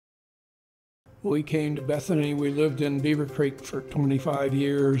We came to Bethany. We lived in Beaver Creek for 25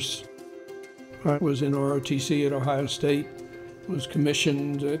 years. I was in ROTC at Ohio State, was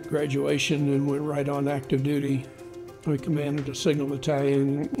commissioned at graduation and went right on active duty. I commanded a signal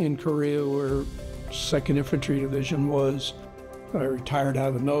battalion in Korea where 2nd Infantry Division was. I retired out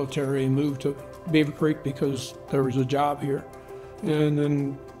of the military and moved to Beaver Creek because there was a job here. And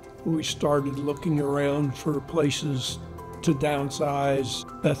then we started looking around for places to downsize.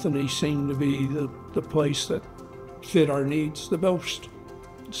 Bethany seemed to be the place that fit our needs the most.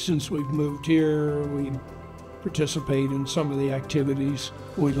 Since we've moved here, we participate in some of the activities.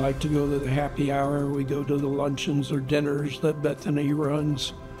 We like to go to the happy hour. We go to the luncheons or dinners that Bethany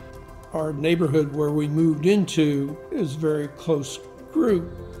runs. Our neighborhood where we moved into is a very close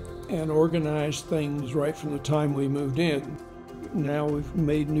group and organized things right from the time we moved in. Now we've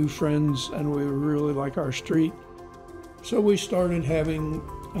made new friends and we really like our street. So we started having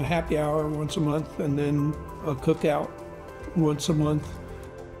a happy hour once a month and then a cookout once a month.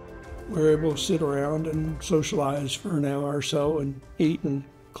 We're able to sit around and socialize for an hour or so and eat and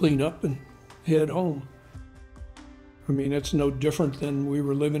clean up and head home. I mean, it's no different than we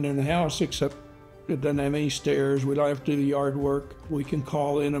were living in a house, except it doesn't have any stairs. We don't have to do the yard work. We can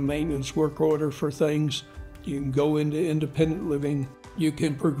call in a maintenance work order for things. You can go into independent living. You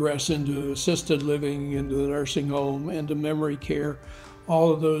can progress into assisted living, into the nursing home, into memory care.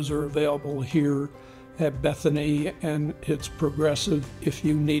 All of those are available here at Bethany, and it's progressive if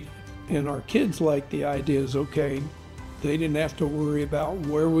you need it. And our kids like the ideas, okay, they didn't have to worry about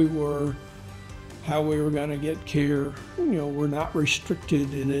where we were, how we were going to get care. You know, we're not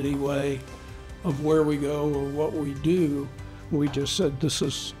restricted in any way of where we go or what we do. We just said this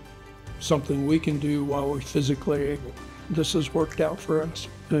is something we can do while we're physically able. This has worked out for us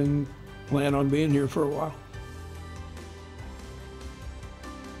and plan on being here for a while.